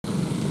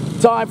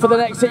Time for the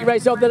next heat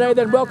race of the day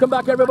then. Welcome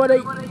back everybody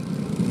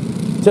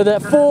to the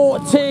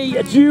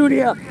 4T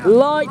Junior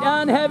Light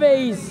and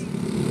Heavies,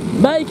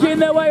 making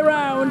their way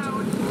round.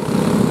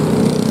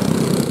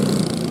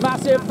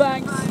 Massive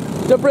thanks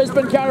to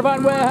Brisbane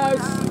Caravan Warehouse,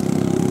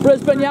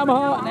 Brisbane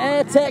Yamaha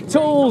and Airtech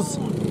Tools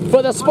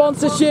for the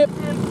sponsorship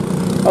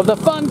of the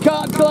Fun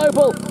Kart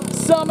Global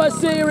Summer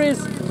Series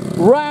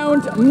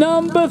round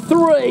number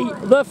 3,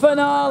 the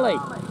finale.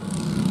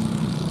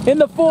 In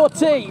the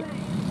 4T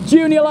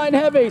Junior Light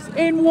and Heavies,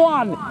 in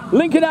 1,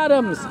 Lincoln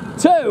Adams,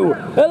 2,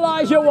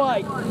 Elijah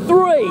White,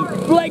 3,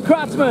 Blake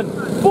Kratzmann,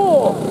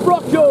 4,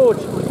 Brock George,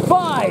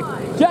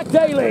 5, Jack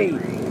Daly.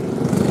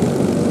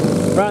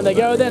 Round they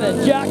go then,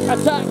 and Jack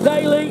Attack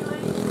Daly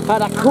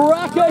had a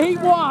cracker heat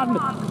 1.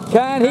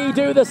 Can he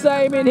do the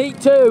same in heat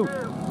 2?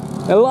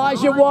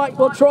 Elijah White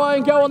will try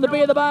and go on the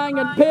B of the bang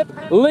and pip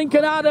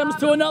Lincoln Adams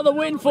to another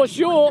win for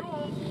sure.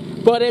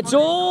 But it's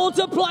all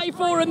to play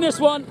for in this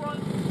one.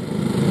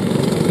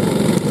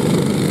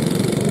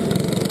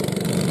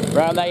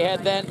 Round they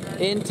head then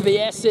into the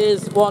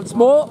S's once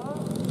more.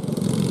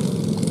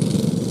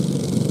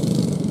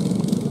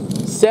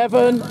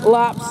 7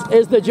 laps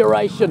is the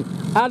duration.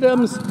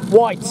 Adams,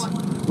 White,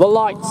 the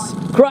lights.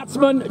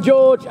 Kratzmann,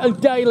 George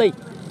and Daly,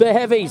 the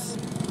heavies.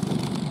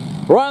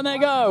 Round they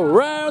go,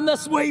 round the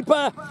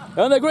sweeper,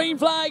 and the green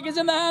flag is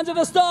in the hands of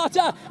the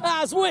starter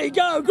as we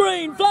go.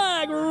 Green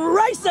flag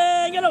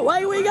racing, and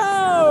away we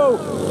go.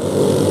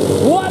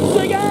 Once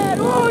again,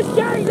 oh,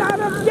 James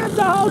Adams gets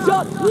a whole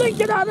shot.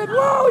 Lincoln Adams,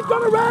 oh, he's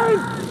got around.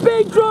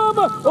 Big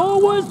drama. Oh,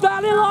 was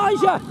that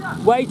Elijah?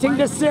 Waiting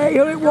to see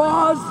who it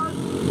was.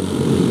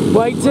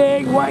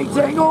 Waiting.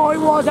 Oh, it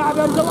was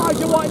Adams.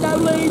 Elijah White now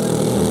leads.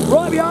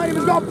 Right behind him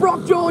has got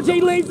Brock George. He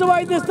leads the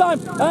way this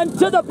time. And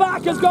to the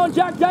back has gone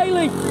Jack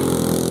Daly.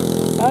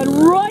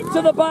 And right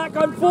to the back,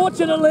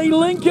 unfortunately,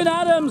 Lincoln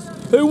Adams,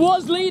 who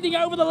was leading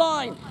over the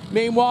line.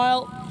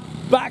 Meanwhile,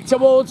 back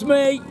towards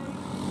me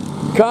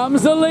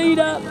comes the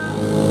leader,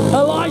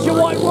 Elijah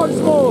White once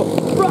more.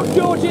 Brock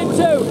George in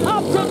 2,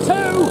 up to 2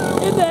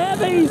 in the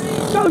heavies.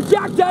 Goes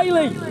Jack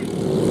Daly.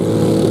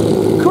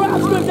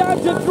 Kratzmann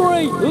down to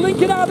 3.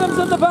 Lincoln Adams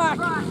at the back.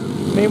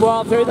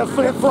 Meanwhile, through the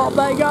flip-flop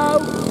they go.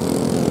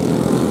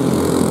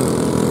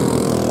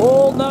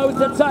 All nose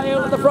to tail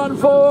at the front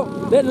 4.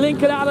 Then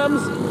Lincoln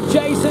Adams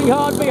chasing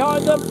hard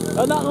behind them.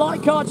 And that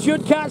light cart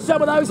should catch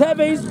some of those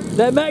heavies.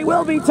 There may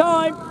well be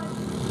time.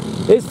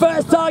 His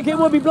first target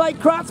will be Blake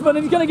Kratzmann, and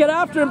he's going to get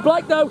after him.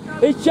 Blake, though,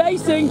 is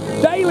chasing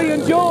Daly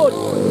and George.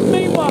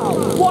 Meanwhile,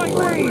 White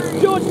leads.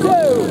 George 2.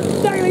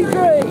 Daly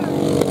 3.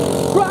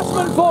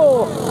 Kratzmann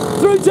 4.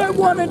 Through turn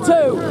 1 and 2.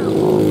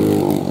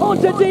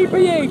 Onto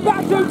DPE.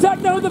 Back through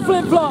Techno with the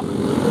flip-flop.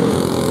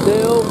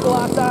 Still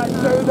flat out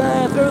through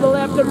there, through the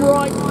left and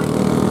right.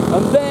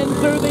 And then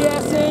through the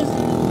S's.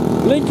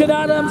 Lincoln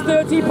Adams,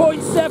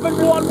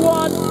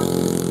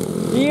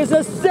 30.711. He is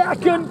a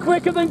second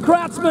quicker than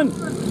Kratzmann,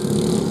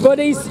 but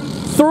he's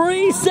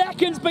 3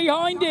 seconds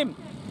behind him.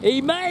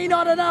 He may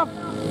not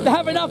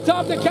have enough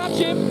time to catch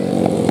him.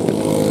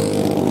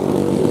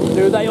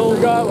 Do they all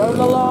go over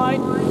the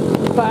line?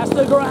 Past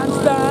the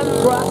grandstand.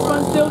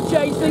 Kratzmann still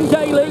chasing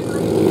Daly.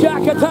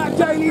 Jack Attack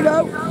Daly,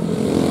 though,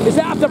 is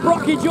after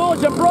Brocky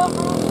George, and Brock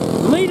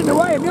leading the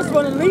way in this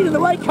one and leading the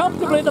way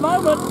comfortably at the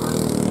moment.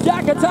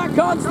 Jack Attack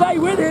can't stay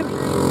with him.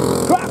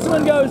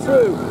 Kratzmann goes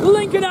through.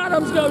 Lincoln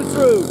Adams goes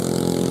through.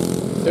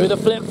 Through the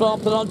flip-flop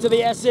and onto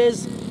the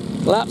S's.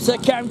 Laps are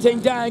counting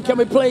down. Can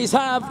we please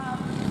have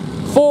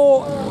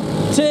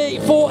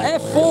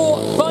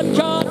 4F4 Fun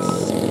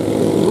Karts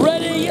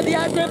ready in the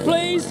aggregate,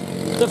 please?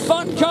 The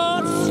Fun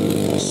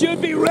Karts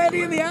should be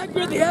ready in the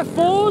aggregate, the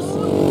F4s.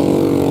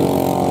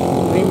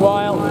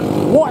 Meanwhile,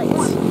 White,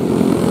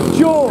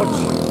 George,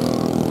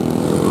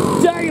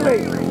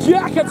 Daly,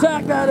 Jack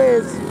Attack that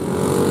is.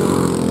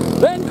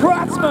 Then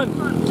Kratzmann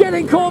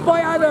getting caught by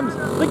Adams.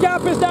 The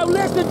gap is now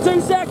less than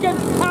 2 seconds.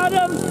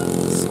 Adams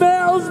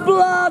smells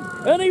blood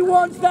and he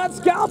wants that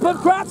scalp of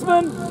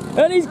Kratzmann.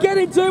 And he's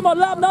getting to him on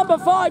lap number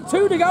 5.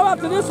 2 to go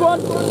after this one.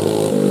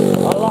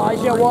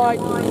 Elijah White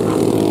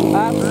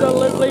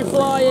absolutely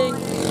flying.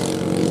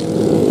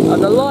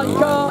 And the light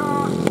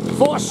car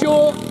for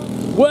sure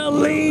will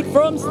lead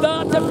from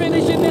start to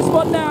finish in this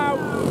one now.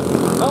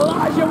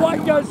 Elijah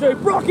White goes through.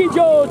 Brocky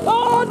George.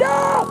 Oh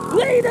no!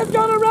 Leader's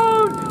gone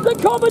around. The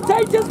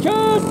commentator's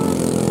curse.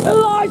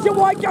 Elijah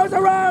White goes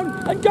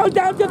around and goes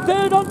down to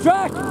 3rd on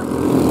track.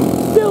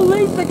 Still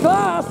leads the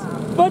class,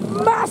 but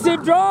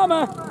massive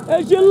drama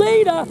as your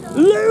leader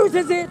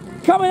loses it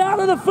coming out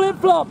of the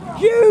flip-flop.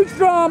 Huge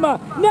drama.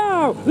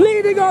 Now,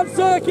 leading on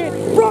circuit.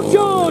 Brock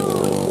George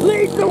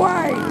leads the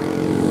way.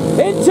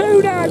 In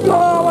 2 now.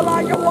 Oh,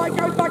 Elijah White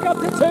goes back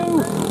up to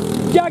 2.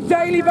 Jack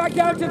Daly back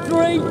down to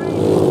 3.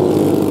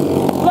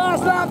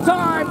 Last lap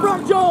time.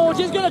 Brock George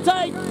is going to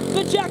take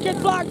the checkered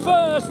flag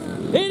first.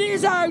 It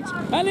is out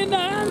and in the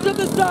hands of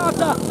the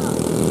starter.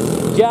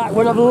 Jack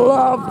would have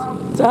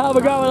loved to have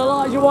a go at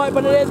Elijah White,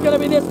 but it is going to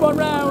be this one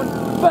round.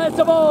 First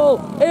of all,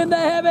 in the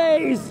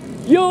heavies,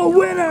 your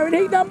winner in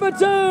heat number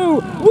 2.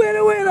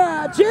 Winner,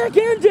 winner,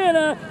 chicken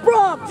dinner,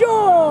 Brock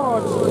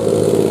George.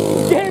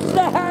 Gives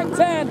the hang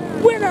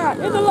 10. Winner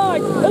in the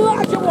light,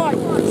 Elijah White.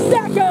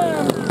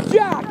 Second,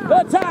 Jack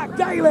Attack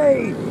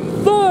Daly.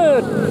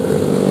 Third,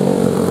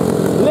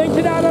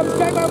 Lincoln Adams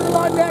came over the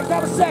line next.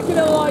 That was second in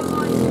the light.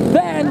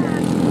 Then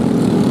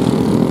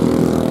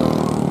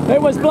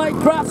it was Blake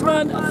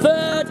Kratzmann,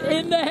 third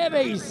in the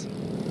heavies.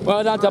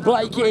 Well done to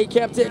Blakey, he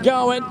kept it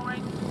going.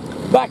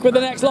 Back with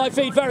the next live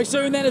feed very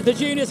soon then as the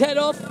juniors head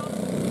off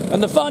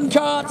and the fun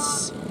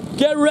carts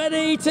get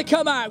ready to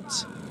come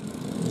out.